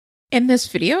In this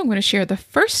video, I'm going to share the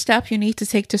first step you need to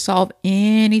take to solve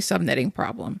any subnetting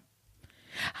problem.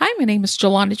 Hi, my name is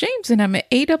Jolanda James, and I'm an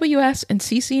AWS and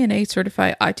CCNA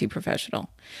certified IT professional.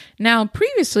 Now,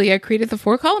 previously, I created the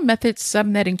 4-column method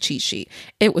subnetting cheat sheet.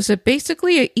 It was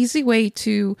basically an easy way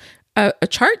to a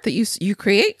chart that you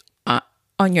create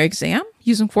on your exam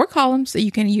using 4 columns that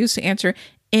you can use to answer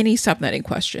any subnetting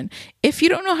question. If you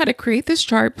don't know how to create this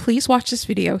chart, please watch this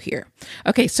video here.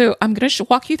 Okay, so I'm going to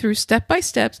walk you through step by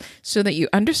step so that you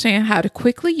understand how to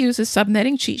quickly use a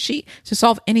subnetting cheat sheet to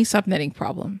solve any subnetting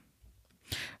problem.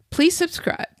 Please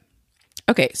subscribe.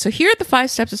 Okay, so here are the 5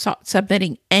 steps of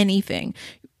subnetting anything.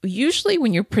 Usually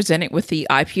when you're presented with the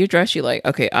IP address, you're like,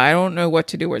 okay, I don't know what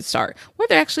to do, where to start. Well,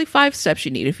 there are actually 5 steps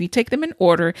you need. If you take them in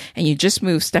order and you just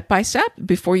move step by step,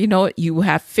 before you know it, you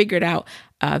have figured out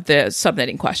the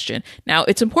subnetting question. Now,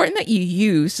 it's important that you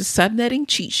use the subnetting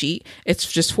cheat sheet.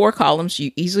 It's just 4 columns.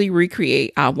 You easily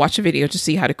recreate. Watch a video to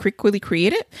see how to quickly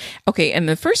create it. Okay, and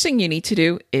the first thing you need to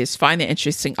do is find the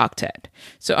interesting octet.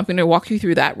 So I'm going to walk you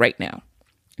through that right now.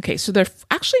 Okay, so there are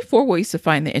actually 4 ways to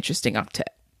find the interesting octet.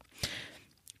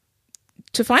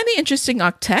 To find the interesting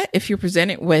octet, if you're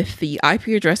presented with the IP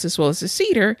address as well as the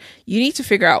CIDR, you need to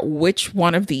figure out which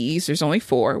one of these, there's only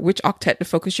 4, which octet to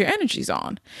focus your energies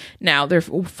on. Now, there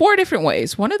are 4 different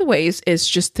ways. One of the ways is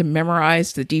just to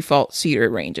memorize the default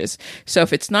CIDR ranges. So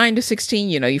if it's 9 to 16,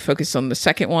 you focus on the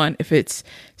second one. If it's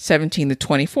 17 to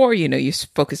 24, you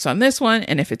focus on this one.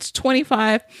 And if it's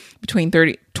 25, between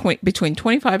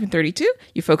 25 and 32,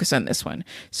 you focus on this one.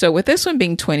 So with this one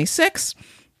being 26,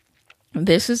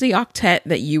 this is the octet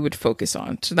that you would focus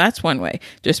on. So that's one way.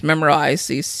 Just memorize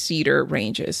these CIDR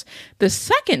ranges. The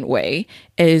second way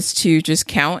is to just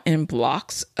count in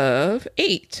blocks of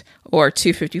 8 or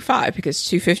 255 because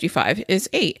 255 is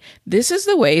 8. This is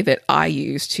the way that I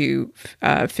use to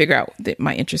figure out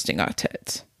my interesting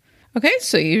octets. Okay,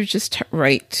 so you just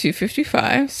write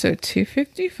 255. So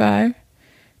 255.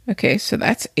 Okay, so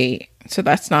that's 8. So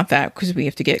that's not that because we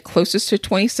have to get closest to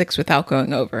 26 without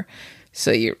going over.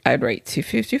 So I'd write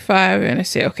 255 and I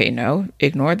say, okay, no,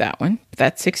 ignore that one.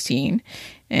 That's 16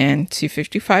 and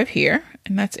 255 here.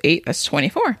 And that's 8. That's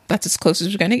 24. That's as close as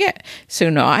we're going to get. So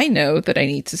now I know that I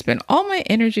need to spend all my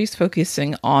energies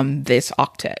focusing on this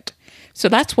octet. So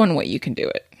that's one way you can do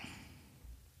it.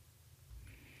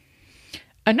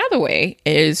 Another way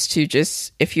is to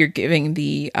just, if you're giving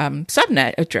the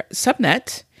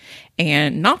subnet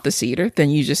and not the CIDR, then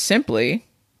you just simply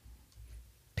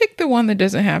pick the one that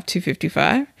doesn't have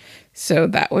 255. So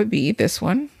that would be this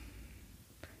one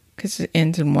because it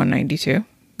ends in 192.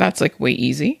 That's like way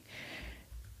easy.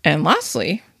 And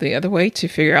lastly, the other way to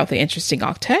figure out the interesting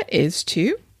octet is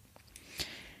to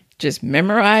just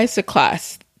memorize the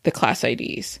class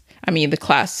IDs. The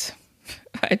class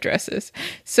addresses.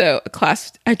 So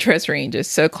class address ranges.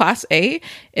 So class A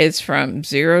is from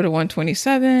 0 to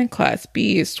 127. Class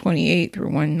B is 28 through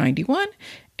 191.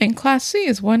 And class C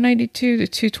is 192 to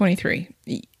 223.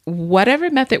 Whatever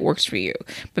method works for you.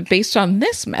 But based on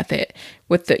this method,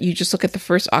 you just look at the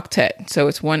first octet. So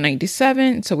it's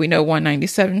 197. So we know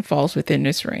 197 falls within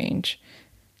this range.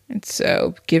 And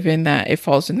so given that it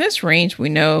falls in this range, we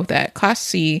know that class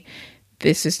C,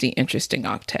 this is the interesting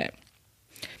octet.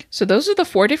 So those are the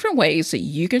 4 different ways that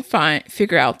you can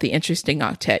figure out the interesting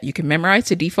octet. You can memorize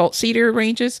the default CIDR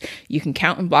ranges. You can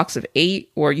count in blocks of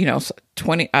 8 or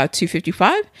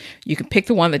 255. You can pick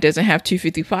the one that doesn't have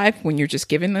 255 when you're just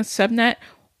given the subnet,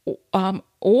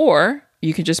 or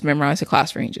you can just memorize the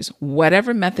class ranges.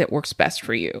 Whatever method works best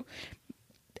for you.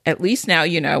 At least now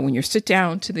when you sit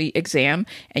down to the exam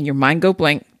and your mind go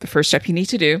blank, the first step you need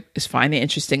to do is find the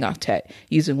interesting octet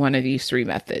using one of these 3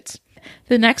 methods.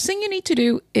 The next thing you need to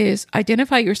do is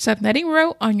identify your subnetting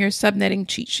row on your subnetting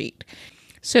cheat sheet.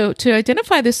 So to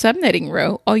identify the subnetting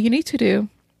row, all you need to do,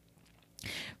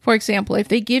 for example, if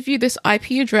they give you this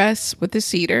IP address with the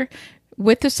CIDR,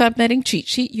 with the subnetting cheat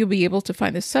sheet, you'll be able to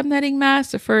find the subnetting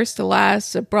mask, the first, the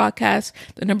last, the broadcast,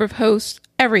 the number of hosts,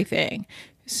 everything.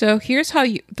 So here's how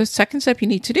the second step you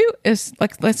need to do is,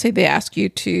 let's say they ask you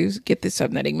to get the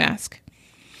subnetting mask.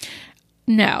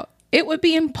 Now, it would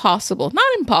be not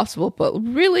impossible, but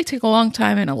really take a long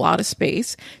time and a lot of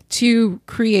space to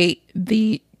create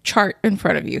the chart in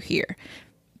front of you here.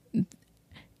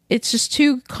 It's just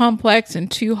too complex and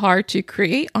too hard to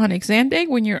create on exam day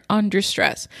when you're under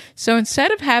stress. So instead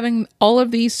of having all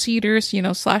of these CIDRs,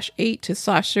 /8 to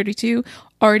 /32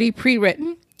 already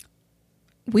pre-written,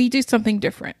 we do something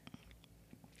different.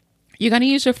 You're going to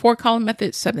use your 4-column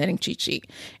method subnetting cheat sheet.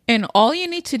 And all you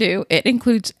need to do, it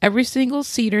includes every single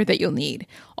CIDR that you'll need.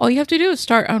 All you have to do is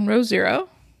start on row 0.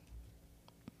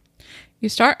 You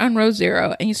start on row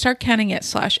 0 and you start counting at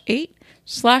 /8,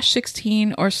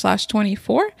 /16 or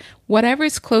 /24, whatever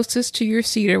is closest to your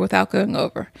CIDR without going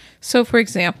over. So for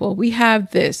example, we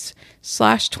have this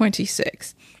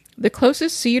 /26. The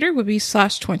closest CIDR would be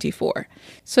 /24.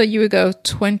 So you would go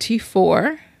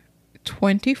 24,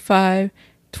 25,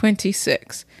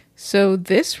 26. So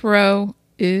this row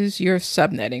is your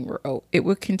subnetting row. It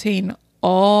would contain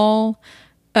all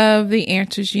of the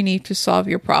answers you need to solve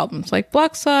your problems, like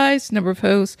block size, number of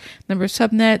hosts, number of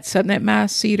subnets, subnet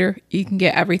mask, CIDR. You can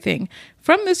get everything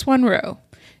from this one row.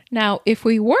 Now, if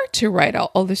we were to write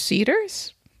out all the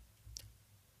CIDRs,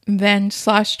 then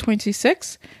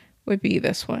 /26 would be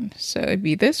this one. So it'd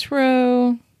be this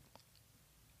row.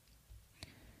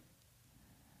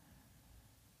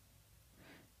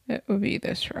 It would be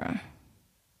this row.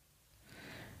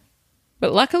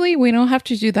 But luckily, we don't have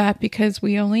to do that because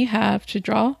we only have to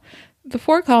draw the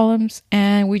 4 columns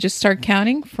and we just start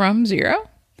counting from 0.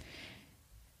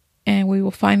 And we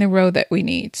will find the row that we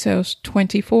need. So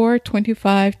 24,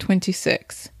 25,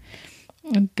 26.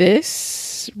 And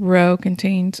this row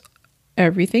contains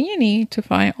everything you need to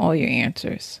find all your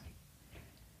answers.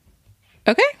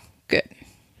 Okay, good.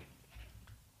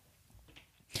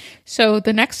 So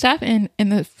the next step in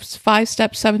the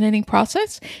 5-step subnetting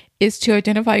process is to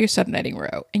identify your subnetting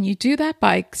row. And you do that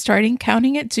by starting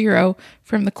counting at 0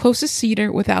 from the closest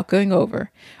CIDR without going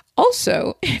over.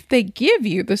 Also, if they give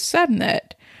you the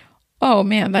subnet, oh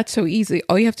man, that's so easy.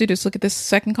 All you have to do is look at this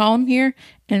second column here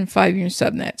and find your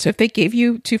subnet. So if they gave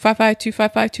you 255,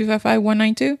 255, 255,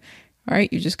 192, all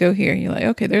right, you just go here and you're like,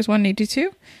 okay, there's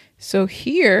 182. So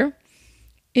here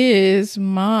is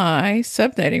my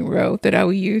subnetting row that I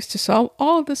will use to solve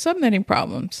all the subnetting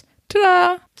problems.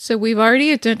 Ta-da! So we've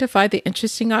already identified the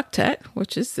interesting octet,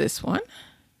 which is this one.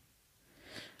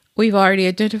 We've already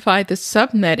identified the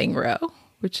subnetting row,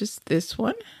 which is this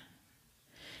one.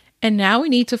 And now we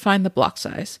need to find the block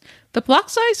size. The block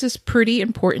size is pretty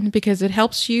important because it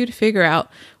helps you to figure out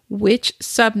which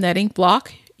subnetting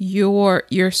block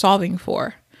you're solving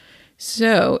for.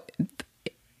 So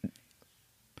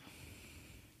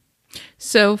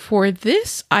for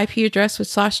this IP address with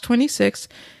 /26,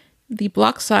 the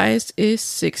block size is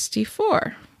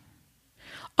 64.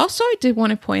 Also, I did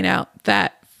want to point out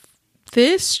that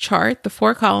this chart, the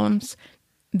 4 columns,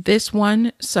 this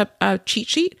one cheat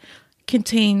sheet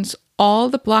contains all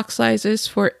the block sizes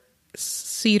for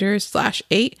CIDR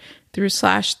 /8 through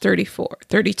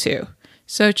 /32.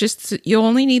 So you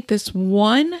only need this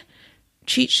one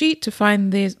cheat sheet to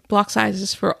find the block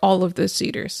sizes for all of those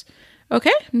CIDRs.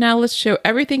 Okay, now let's show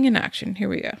everything in action. Here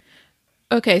we go.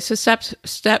 Okay, so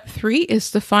step 3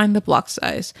 is to find the block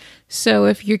size. So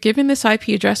if you're given this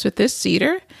IP address with this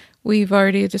CIDR, we've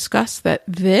already discussed that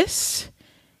this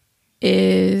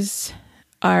is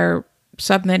our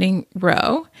subnetting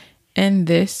row and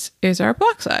this is our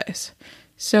block size.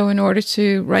 So in order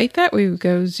to write that, we would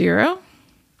go 0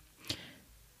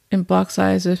 and block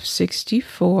size of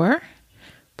 64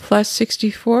 plus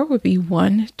 64 would be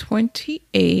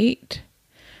 128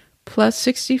 plus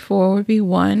 64 would be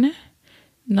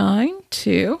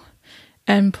 192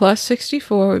 and plus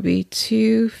 64 would be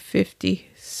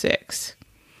 256.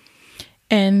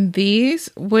 And these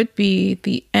would be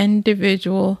the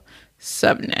individual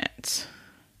subnets.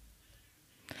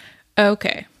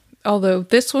 Okay, although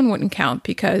this one wouldn't count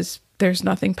because there's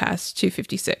nothing past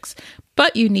 256,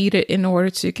 but you need it in order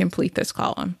to complete this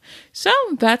column. So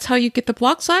that's how you get the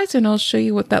block size, and I'll show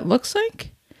you what that looks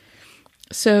like.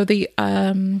 So the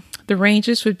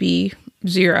ranges would be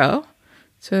 0.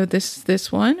 So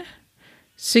this one,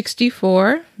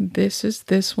 64. This is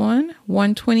this one,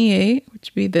 128, which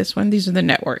would be this one. These are the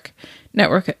network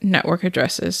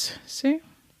addresses. See?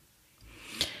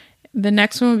 The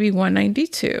next one would be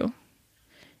 192.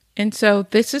 And so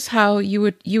this is how you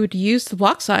would use the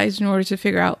block size in order to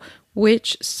figure out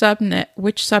which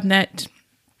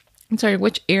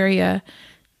area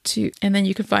to, and then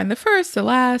you can find the first, the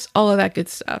last, all of that good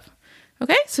stuff.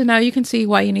 Okay, so now you can see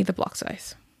why you need the block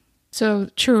size. So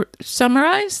to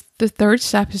summarize, the third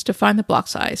step is to find the block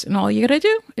size, and all you gotta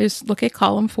do is look at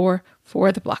column 4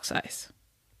 for the block size.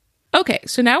 Okay,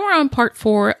 so now we're on part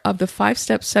 4 of the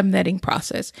 5-step subnetting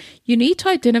process. You need to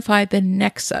identify the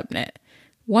next subnet.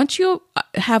 Once you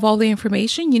have all the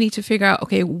information, you need to figure out,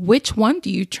 okay, which one do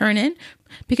you turn in?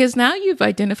 Because now you've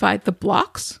identified the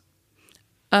blocks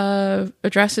of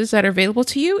addresses that are available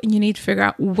to you, and you need to figure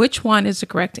out which one is the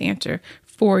correct answer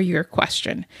for your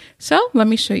question. So let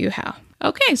me show you how.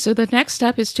 Okay, so the next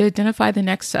step is to identify the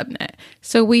next subnet.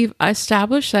 So we've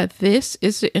established that this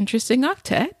is the interesting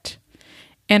octet,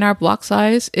 and our block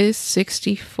size is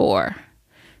 64.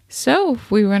 So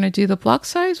if we were going to do the block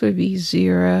size, would be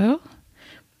 0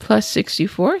 plus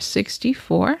 64 is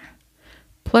 64.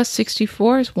 Plus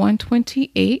 64 is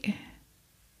 128.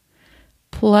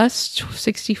 Plus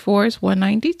 64 is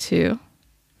 192.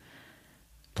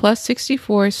 Plus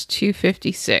 64 is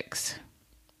 256.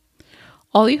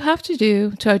 All you have to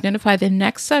do to identify the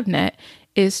next subnet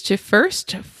is to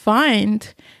first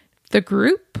find the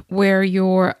group where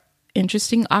your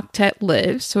interesting octet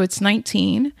lives. So it's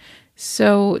 19.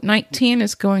 So 19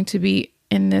 is going to be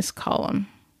in this column.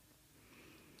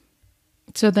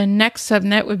 So the next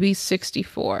subnet would be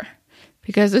 64,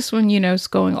 because this one, is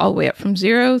going all the way up from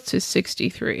 0 to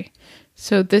 63.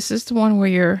 So this is the one where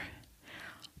your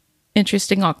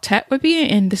interesting octet would be,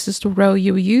 and this is the row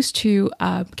you would use to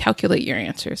calculate your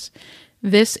answers.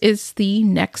 This is the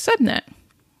next subnet.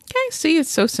 Okay, see, it's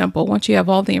so simple. Once you have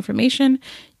all the information,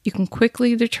 you can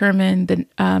quickly determine the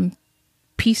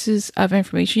pieces of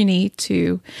information you need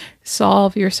to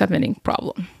solve your subnetting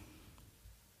problem.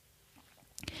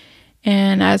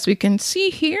 And as we can see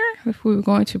here, if we were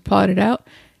going to plot it out,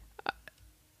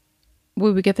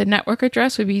 we would get the network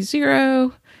address would be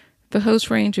 0, the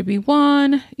host range would be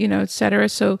 1, etc.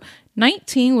 So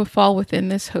 19 would fall within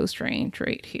this host range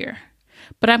right here.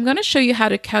 But I'm going to show you how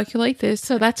to calculate this.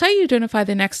 So that's how you identify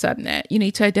the next subnet. You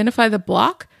need to identify the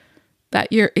block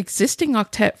that your existing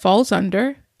octet falls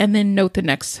under, and then note the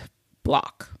next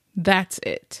block. That's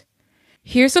it.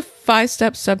 Here's a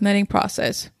 5-step subnetting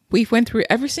process. We went through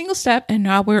every single step, and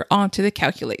now we're on to the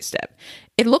calculate step.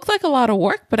 It looked like a lot of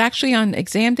work, but actually on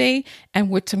exam day and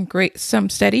with some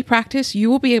steady practice, you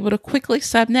will be able to quickly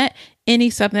subnet any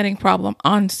subnetting problem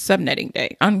on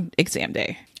exam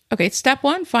day. Okay, step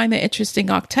 1, find the interesting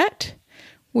octet.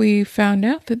 We found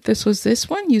out that this was this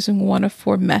one using one of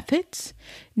 4 methods.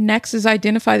 Next is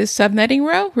identify the subnetting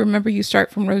row. Remember, you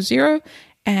start from row 0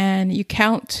 and you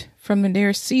count from the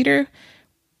nearest CIDR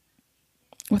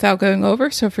without going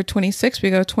over. So for 26, we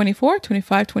go 24,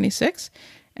 25, 26.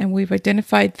 And we've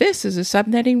identified this as a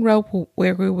subnetting row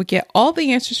where we will get all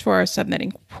the answers for our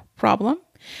subnetting problem.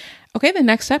 Okay, the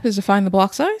next step is to find the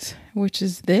block size, which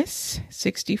is this,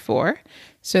 64,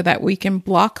 so that we can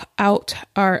block out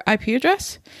our IP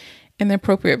address in the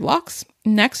appropriate blocks.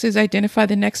 Next is identify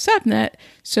the next subnet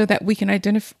so that we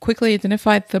can quickly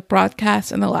identify the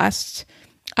broadcast and the last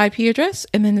IP address.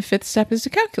 And then the 5th step is to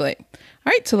calculate.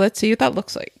 All right, so let's see what that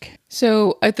looks like.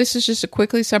 So this is just to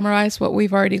quickly summarize what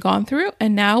we've already gone through.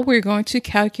 And now we're going to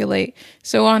calculate.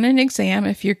 So on an exam,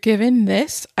 if you're given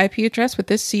this IP address with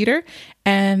this CIDR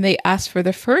and they ask for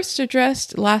the first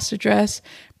address, last address,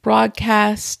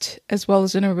 broadcast, as well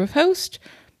as the number of hosts,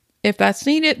 if that's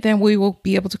needed, then we will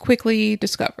be able to quickly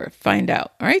find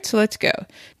out. All right, so let's go.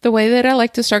 The way that I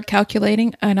like to start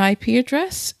calculating an IP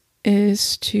address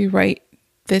is to write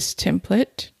this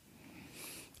template.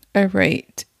 I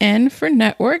write N for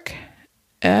network,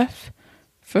 F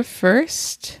for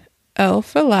first, L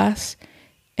for last,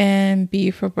 and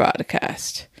B for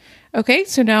broadcast. Okay,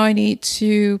 so now I need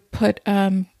to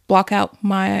block out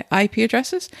my IP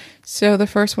addresses. So the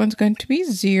first one's going to be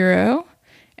 0,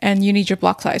 and you need your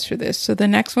block size for this. So the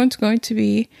next one's going to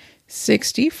be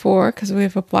 64, because we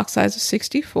have a block size of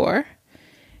 64.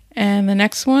 And the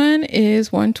next one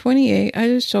is 128. I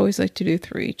just always like to do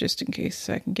 3 just in case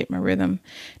I can get my rhythm.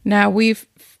 Now we've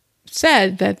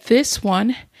said that this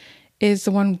one is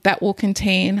the one that will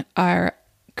contain our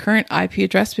current IP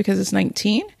address because it's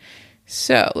 19.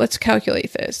 So let's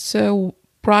calculate this. So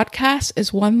broadcast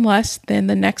is 1 less than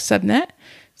the next subnet.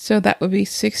 So that would be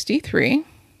 63.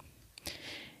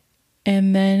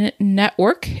 And then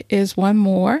network is 1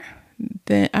 more.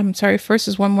 First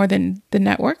is 1 more than the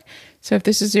network. So if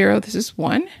this is 0, this is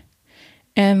 1.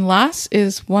 And last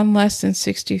is 1 less than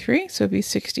 63, so it'd be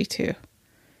 62.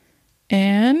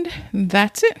 And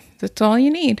that's it. That's all you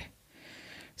need.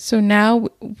 So now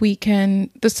the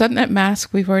subnet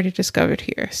mask we've already discovered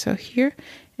here. So here,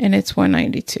 and it's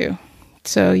 192.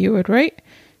 So you would write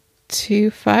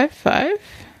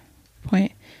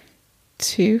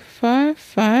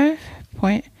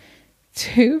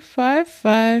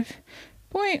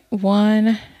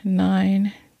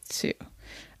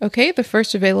Okay, the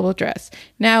first available address.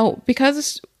 Now,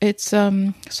 because it's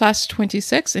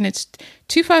 /26 and it's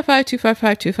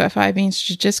 255.255.255 means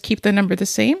to just keep the number the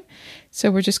same. So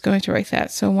we're just going to write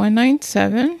that. So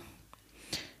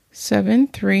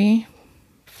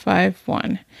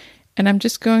 197.7351. And I'm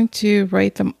just going to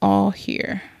write them all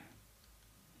here.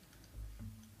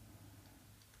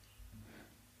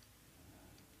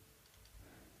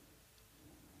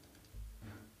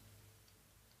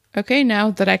 Okay,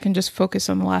 now that I can just focus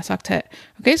on the last octet.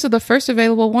 Okay, so the first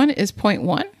available one is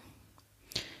 0.1.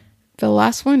 The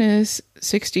last one is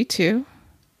 62.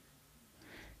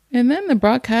 And then the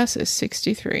broadcast is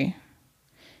 63.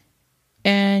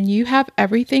 And you have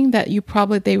everything that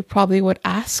they probably would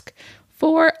ask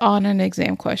for on an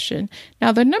exam question.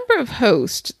 Now the number of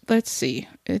hosts, let's see,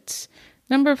 its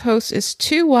number of hosts is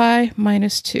 2y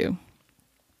minus 2.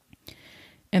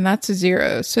 And that's a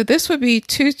 0. So this would be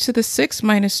 2 to the 6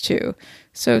 minus 2.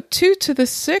 So 2 to the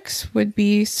 6 would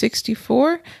be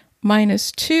 64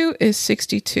 minus 2 is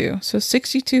 62. So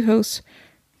 62 hosts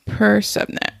per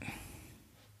subnet.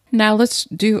 Now let's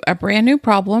do a brand new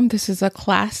problem. This is a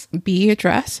class B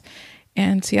address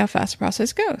and see how fast the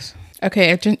process goes.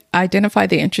 Okay, identify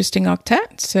the interesting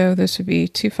octet. So this would be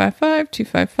 255,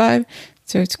 255.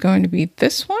 So it's going to be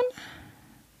this one.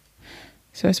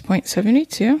 So it's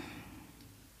 0.72.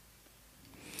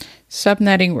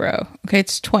 Subnetting row. Okay,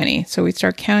 it's 20. So we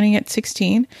start counting at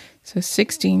 16. So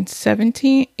 16,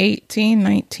 17, 18,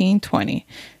 19, 20.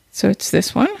 So it's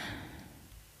this one.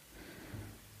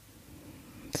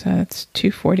 So that's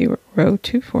 240, row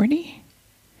 240.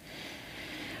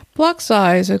 Block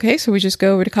size. Okay, so we just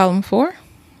go over to column 4.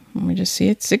 And we just see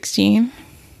it's 16.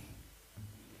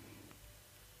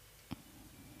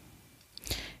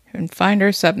 And find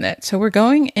our subnet. So we're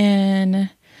going in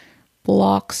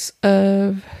blocks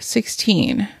of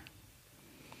 16.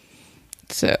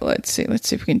 So let's see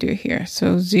if we can do it here.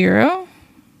 So 0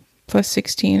 plus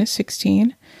 16 is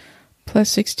 16. Plus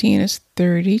 16 is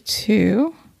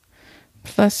 32.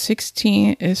 Plus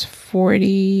 16 is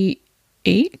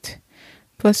 48.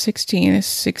 Plus 16 is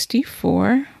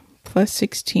 64. Plus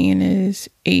 16 is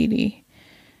 80.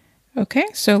 Okay,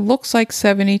 so it looks like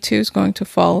 72 is going to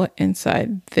fall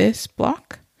inside this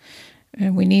block.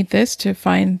 And we need this to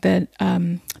find the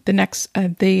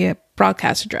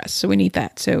broadcast address. So we need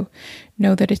that. So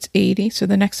know that it's 80. So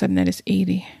the next subnet is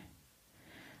 80.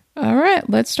 All right,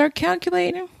 let's start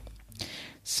calculating.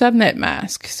 Subnet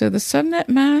mask. So the subnet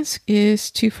mask is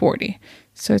 240.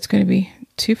 So it's going to be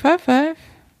 255,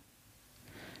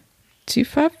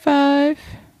 255,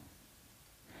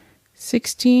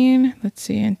 16, let's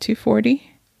see, and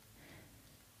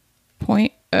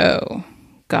 240.0.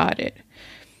 Got it.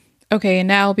 Okay, and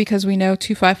now because we know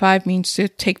 255 means to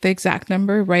take the exact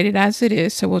number, write it as it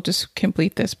is. So we'll just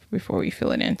complete this before we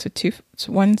fill it in. So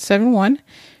 171,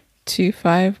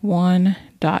 251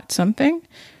 dot something.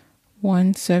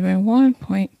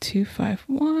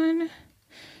 171.251.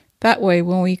 That way,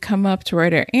 when we come up to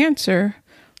write our answer,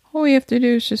 all we have to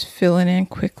do is just fill it in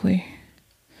quickly.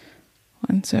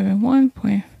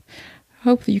 171.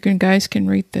 Hopefully you guys can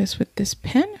read this with this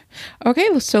pen.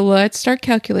 Okay, so let's start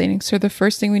calculating. So the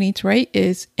first thing we need to write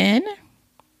is N,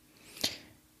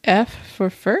 F for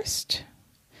first,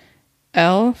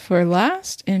 L for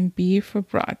last, and B for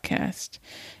broadcast.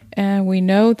 And we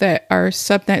know that our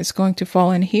subnet is going to fall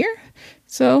in here.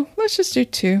 So let's just do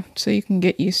 2 so you can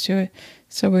get used to it.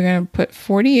 So we're going to put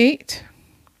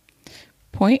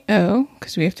 48.0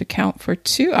 because we have to count for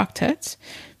 2 octets.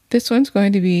 This one's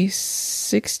going to be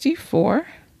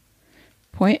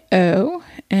 64.0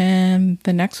 and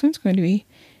the next one's going to be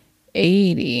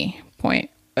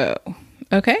 80.0.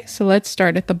 Okay, so let's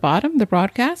start at the bottom. The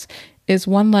broadcast is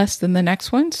 1 less than the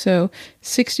next one. So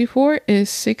 64 is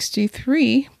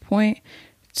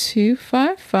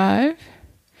 63.255.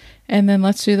 And then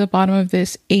let's do the bottom of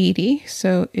this 80.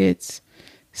 So it's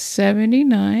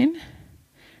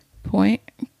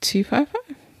 79.255.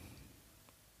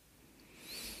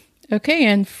 Okay,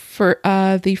 and for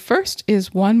the first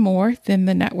is 1 more than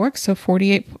the network. So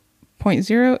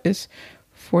 48.0 is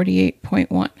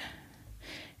 48.1.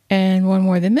 And 1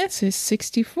 more than this is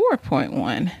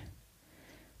 64.1.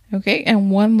 Okay, and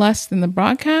 1 less than the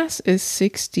broadcast is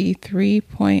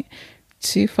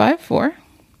 63.254.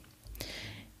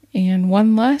 And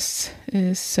 1 less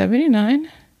is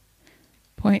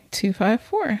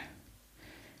 79.254.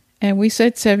 And we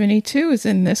said 72 is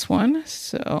in this one,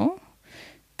 so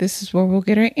this is where we'll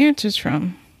get our answers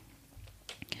from.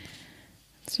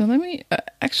 So let me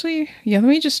let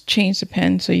me just change the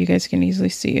pen so you guys can easily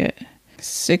see it.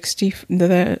 60.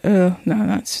 No,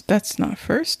 that's not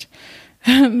first.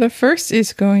 The first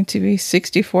is going to be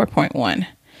 64.1.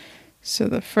 So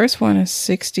the first one is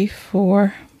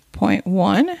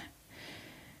 64.1.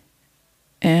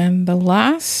 And the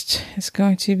last is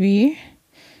going to be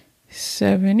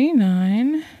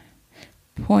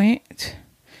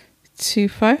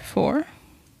 79.254.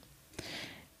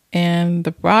 And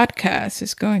the broadcast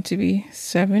is going to be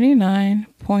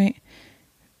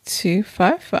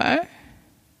 79.255.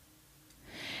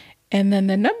 And then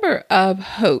the number of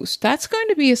hosts, that's going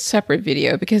to be a separate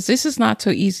video because this is not so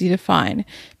easy to find.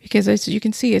 Because as you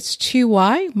can see, it's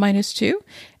 2y minus 2,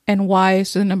 and y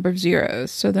is the number of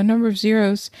zeros. So the number of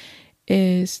zeros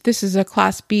this is a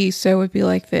class B, so it would be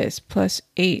like this, plus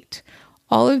 8.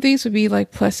 All of these would be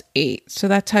like plus 8. So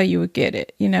that's how you would get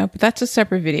it, but that's a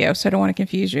separate video, so I don't want to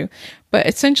confuse you. But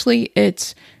essentially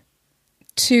it's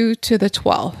 2 to the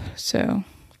 12th. So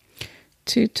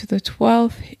 2 to the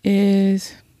 12th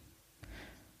is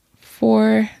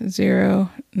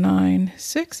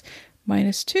 4096.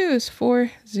 Minus 2 is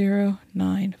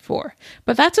 4094.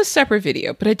 But that's a separate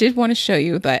video. But I did want to show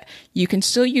you that you can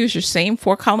still use your same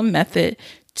 4-column method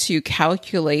to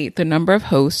calculate the number of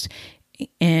hosts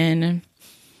in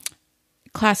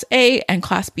Class A and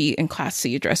Class B and Class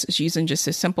C addresses using just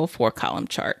a simple 4-column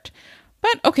chart.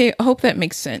 But okay, I hope that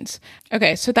makes sense.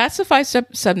 Okay, so that's the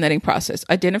 5-step subnetting process.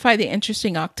 Identify the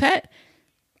interesting octet,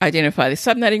 identify the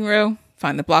subnetting row,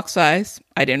 find the block size,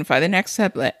 identify the next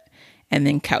subnet, and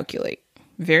then calculate.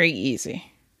 Very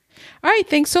easy. All right,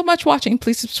 thanks so much for watching.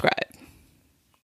 Please subscribe.